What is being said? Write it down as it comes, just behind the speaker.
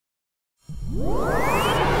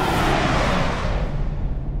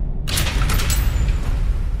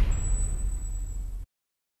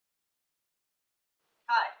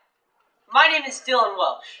name is Dhillon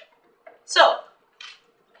Welsh. So,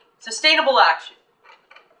 sustainable action.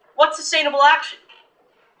 What's sustainable action?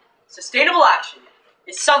 Sustainable action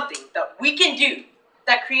is something that we can do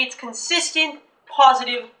that creates consistent,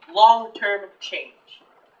 positive, long-term change.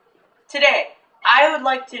 Today, I would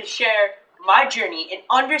like to share my journey in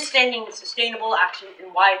understanding sustainable action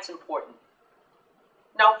and why it's important.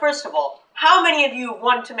 Now, first of all, how many of you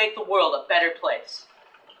want to make the world a better place?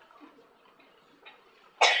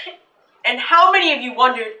 And how many of you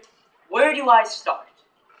wondered, where do I start?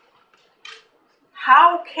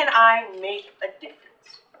 How can I make a difference?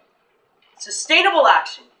 Sustainable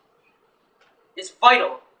action is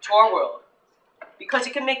vital to our world because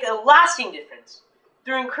it can make a lasting difference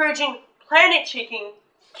through encouraging planet-shaking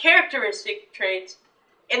characteristic traits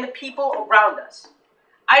in the people around us.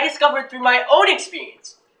 I discovered through my own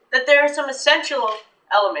experience that there are some essential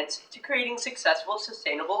elements to creating successful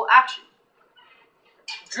sustainable action.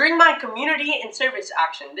 During my community and service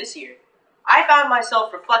action this year, I found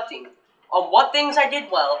myself reflecting on what things I did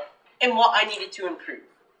well and what I needed to improve.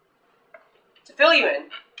 To fill you in,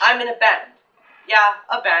 I'm in a band. Yeah,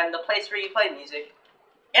 a band, the place where you play music.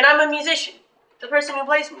 And I'm a musician, the person who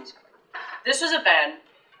plays music. This was a band,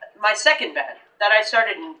 my second band, that I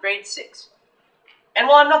started in grade 6. And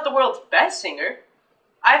while I'm not the world's best singer,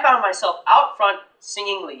 I found myself out front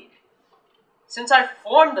singing lead. Since I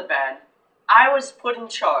formed the band, I was put in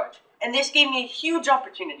charge, and this gave me a huge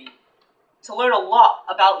opportunity to learn a lot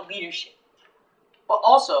about leadership, but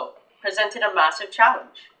also presented a massive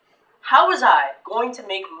challenge. How was I going to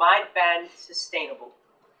make my band sustainable?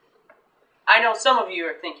 I know some of you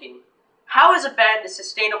are thinking, how is a band a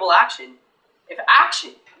sustainable action if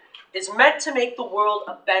action is meant to make the world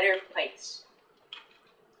a better place?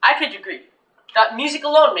 I could agree that music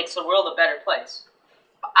alone makes the world a better place.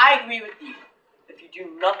 But I agree with you. If you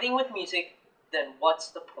do nothing with music, then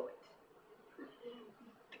what's the point?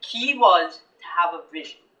 The key was to have a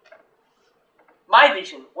vision. My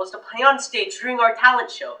vision was to play on stage during our talent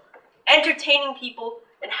show, entertaining people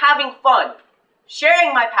and having fun,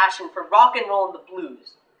 sharing my passion for rock and roll and the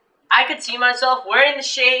blues. I could see myself wearing the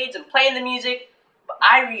shades and playing the music, but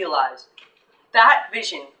I realized that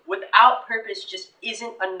vision without purpose just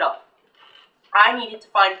isn't enough. I needed to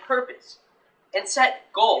find purpose and set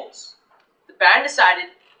goals. The band decided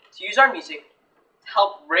to use our music to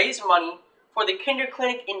help raise money for the kinder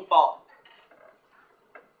clinic in Bonn.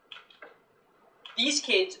 These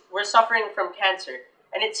kids were suffering from cancer,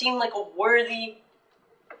 and it seemed like a worthy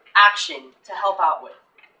action to help out with.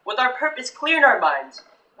 With our purpose clear in our minds,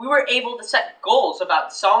 we were able to set goals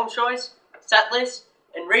about song choice, set lists,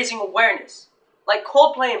 and raising awareness. Like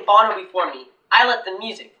Coldplay and Bono before me, I let the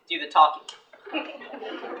music do the talking.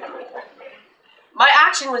 My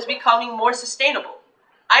action was becoming more sustainable.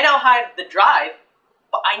 I now had the drive,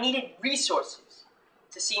 but I needed resources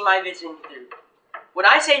to see my vision through. When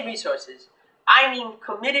I say resources, I mean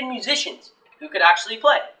committed musicians who could actually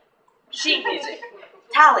play, sheet music,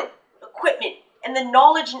 talent, equipment, and the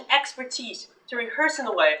knowledge and expertise to rehearse in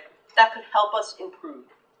a way that could help us improve.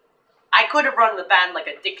 I could have run the band like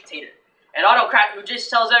a dictator, an autocrat who just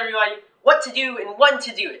tells everybody what to do and when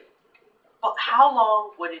to do it. But how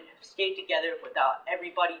long would it have stayed together without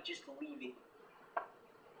everybody just leaving?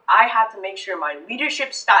 I had to make sure my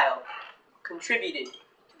leadership style contributed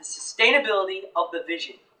to the sustainability of the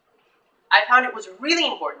vision. I found it was really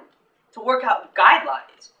important to work out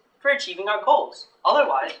guidelines for achieving our goals.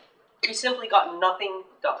 Otherwise, we simply got nothing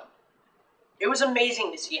done. It was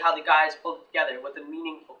amazing to see how the guys pulled together with a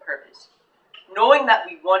meaningful purpose. Knowing that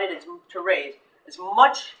we wanted to raise as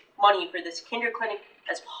much money for this kinder clinic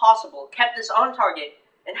as possible kept us on target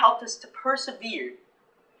and helped us to persevere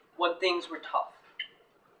when things were tough.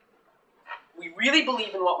 We really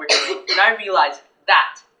believe in what we're doing, and I realize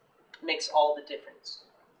that makes all the difference.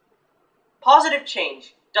 Positive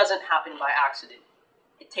change doesn't happen by accident.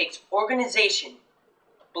 It takes organization,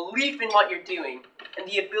 belief in what you're doing, and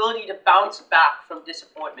the ability to bounce back from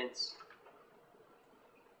disappointments.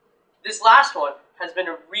 This last one has been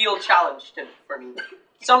a real challenge for me.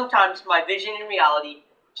 Sometimes my vision and reality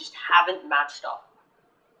just haven't matched up.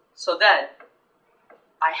 So then,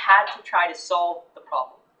 I had to try to solve the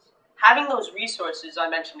problems. Having those resources I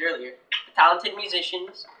mentioned earlier, the talented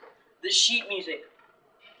musicians, the sheet music,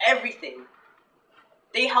 everything,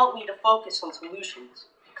 they helped me to focus on solutions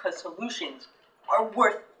because solutions are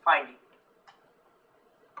worth finding.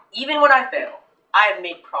 Even when I fail, I have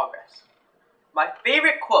made progress. My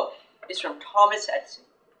favorite quote is from Thomas Edison.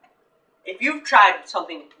 If you've tried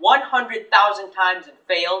something 100,000 times and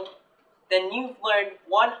failed, then you've learned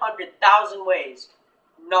 100,000 ways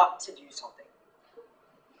not to do something.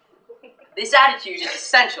 This attitude is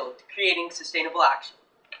essential to creating sustainable action.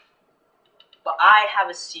 But I have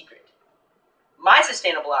a secret. My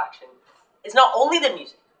sustainable action is not only the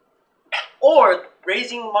music or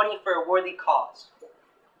raising money for a worthy cause.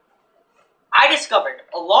 I discovered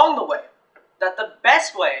along the way that the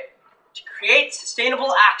best way to create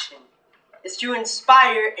sustainable action is to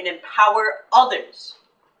inspire and empower others.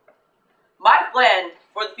 My plan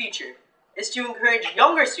for the future is to encourage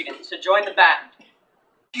younger students to join the band,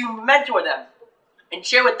 to mentor them, and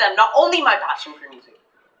share with them not only my passion for music,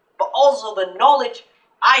 but also the knowledge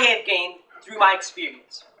I have gained through my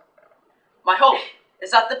experience. My hope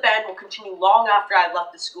is that the band will continue long after I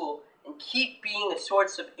left the school and keep being a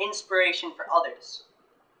source of inspiration for others.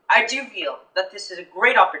 I do feel that this is a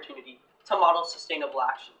great opportunity to model sustainable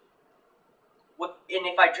action. And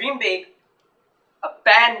if I dream big, a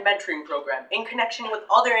band mentoring program in connection with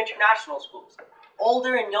other international schools,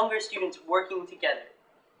 older and younger students working together.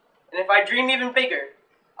 And if I dream even bigger,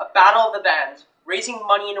 a battle of the bands, raising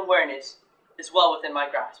money and awareness is well within my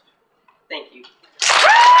grasp. Thank you.